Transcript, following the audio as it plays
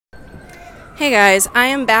Hey guys, I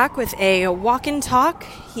am back with a walk and talk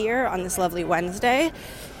here on this lovely Wednesday.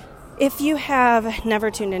 If you have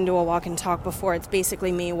never tuned into a walk and talk before, it's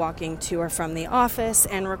basically me walking to or from the office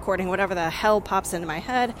and recording whatever the hell pops into my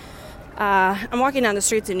head. I'm walking down the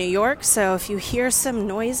streets of New York, so if you hear some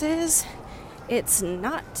noises, it's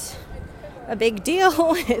not a big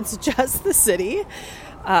deal. It's just the city.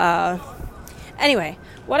 Anyway,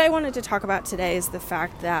 what I wanted to talk about today is the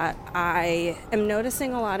fact that I am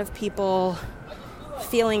noticing a lot of people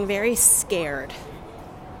feeling very scared.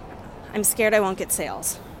 I'm scared I won't get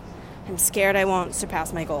sales. I'm scared I won't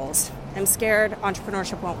surpass my goals. I'm scared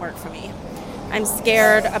entrepreneurship won't work for me. I'm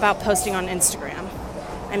scared about posting on Instagram.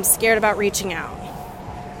 I'm scared about reaching out.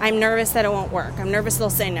 I'm nervous that it won't work. I'm nervous they'll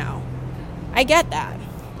say no. I get that.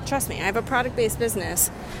 Trust me, I have a product-based business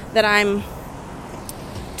that I'm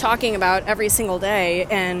talking about every single day,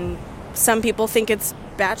 and some people think it's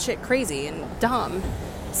batshit crazy and dumb.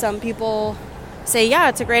 Some people say, yeah,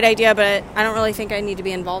 it's a great idea, but I don't really think I need to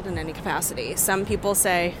be involved in any capacity. Some people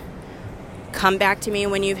say, come back to me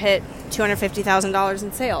when you've hit $250,000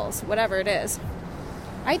 in sales, whatever it is.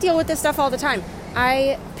 I deal with this stuff all the time.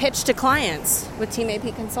 I pitch to clients with Team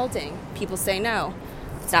AP Consulting. People say no.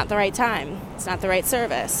 It's not the right time. It's not the right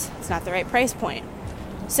service. It's not the right price point.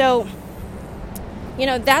 So,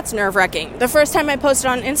 that's nerve-wracking. The first time I posted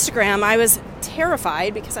on Instagram, I was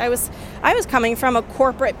terrified because I was coming from a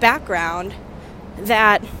corporate background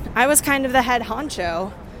that I was kind of the head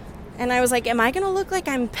honcho. And I was like, am I going to look like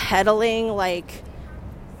I'm peddling like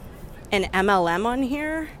an MLM on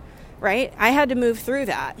here? Right? I had to move through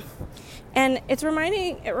that. And it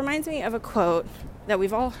reminds me of a quote that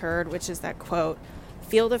we've all heard, which is that quote,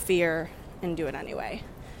 feel the fear and do it anyway.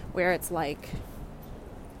 Where it's like,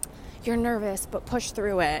 you're nervous, but push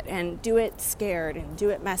through it and do it scared and do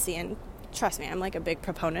it messy. And trust me, I'm like a big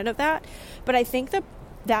proponent of that. But I think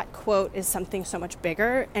that quote is something so much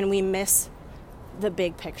bigger, and we miss the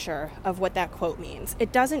big picture of what that quote means.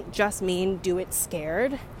 It doesn't just mean do it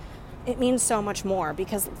scared. It means so much more,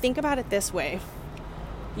 because think about it this way.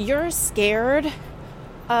 You're scared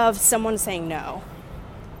of someone saying no.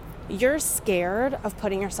 You're scared of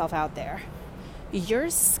putting yourself out there. You're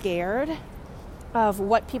scared of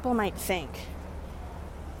what people might think.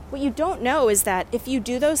 What you don't know is that if you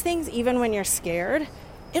do those things, even when you're scared,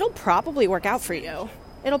 it'll probably work out for you.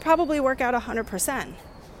 It'll probably work out 100%.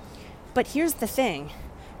 But here's the thing.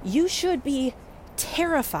 You should be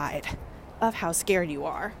terrified of how scared you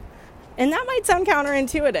are. And that might sound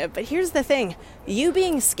counterintuitive, but here's the thing. You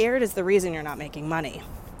being scared is the reason you're not making money.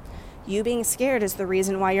 You being scared is the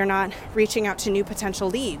reason why you're not reaching out to new potential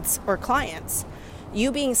leads or clients.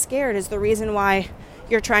 You being scared is the reason why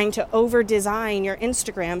you're trying to over-design your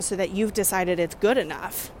Instagram so that you've decided it's good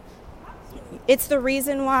enough. It's the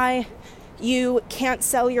reason why you can't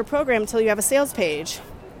sell your program until you have a sales page.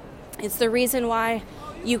 It's the reason why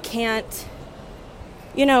you can't,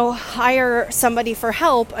 hire somebody for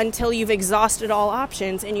help until you've exhausted all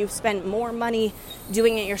options and you've spent more money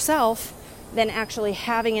doing it yourself than actually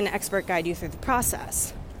having an expert guide you through the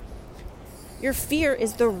process. Your fear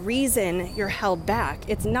is the reason you're held back.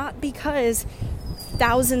 It's not because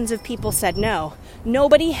thousands of people said no.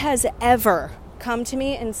 Nobody has ever come to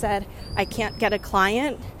me and said, I can't get a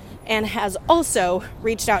client, and has also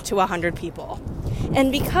reached out to 100 people.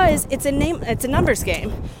 And because it's a numbers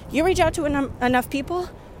game. You reach out to enough people,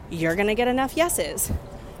 you're going to get enough yeses.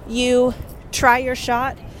 You try your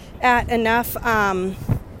shot at enough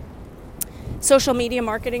social media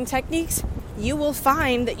marketing techniques, you will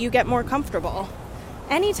find that you get more comfortable.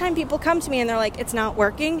 Anytime people come to me and they're like, it's not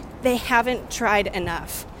working, they haven't tried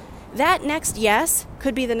enough. That next yes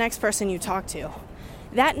could be the next person you talk to.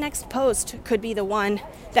 That next post could be the one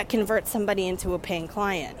that converts somebody into a paying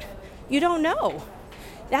client. You don't know.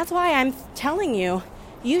 That's why I'm telling you,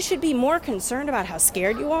 you should be more concerned about how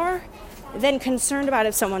scared you are than concerned about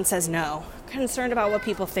if someone says no. Concerned about what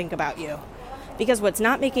people think about you. Because what's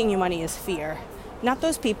not making you money is fear. Not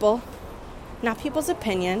those people, not people's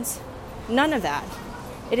opinions, none of that.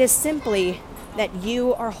 It is simply that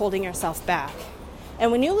you are holding yourself back.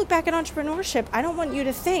 And when you look back at entrepreneurship, I don't want you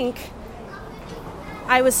to think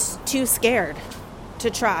I was too scared to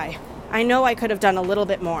try. I know I could have done a little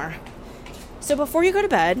bit more. So before you go to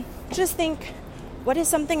bed, just think, what is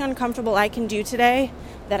something uncomfortable I can do today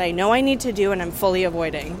that I know I need to do and I'm fully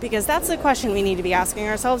avoiding? Because that's the question we need to be asking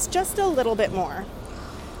ourselves just a little bit more.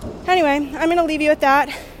 Anyway, I'm going to leave you at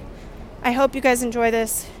that. I hope you guys enjoy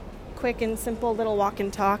this quick and simple little walk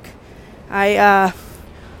and talk. I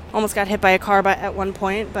almost got hit by a car at one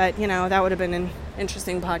point, but, that would have been an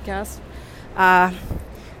interesting podcast. I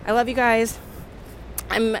love you guys.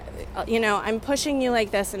 I'm I'm pushing you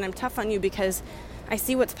like this and I'm tough on you because I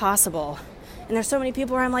see what's possible. And there's so many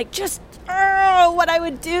people where I'm like, what I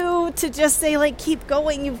would do to just say, like, keep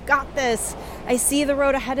going, you've got this. I see the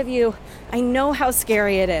road ahead of you. I know how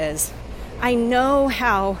scary it is. I know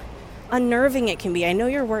how unnerving it can be. I know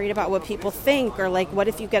you're worried about what people think, or like, what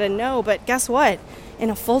if you get a no? But guess what? In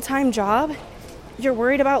a full-time job, you're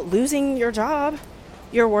worried about losing your job.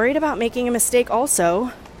 You're worried about making a mistake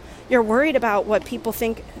also. You're worried about what people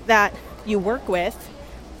think that you work with.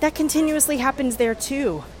 That continuously happens there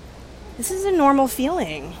too. This is a normal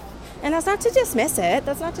feeling. And that's not to dismiss it.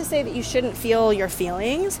 That's not to say that you shouldn't feel your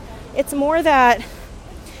feelings. It's more that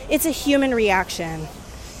it's a human reaction.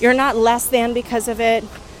 You're not less than because of it.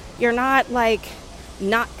 You're not like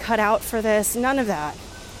not cut out for this. None of that.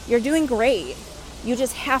 You're doing great. You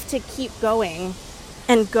just have to keep going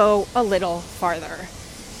and go a little farther.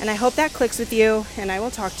 And I hope that clicks with you, and I will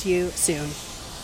talk to you soon.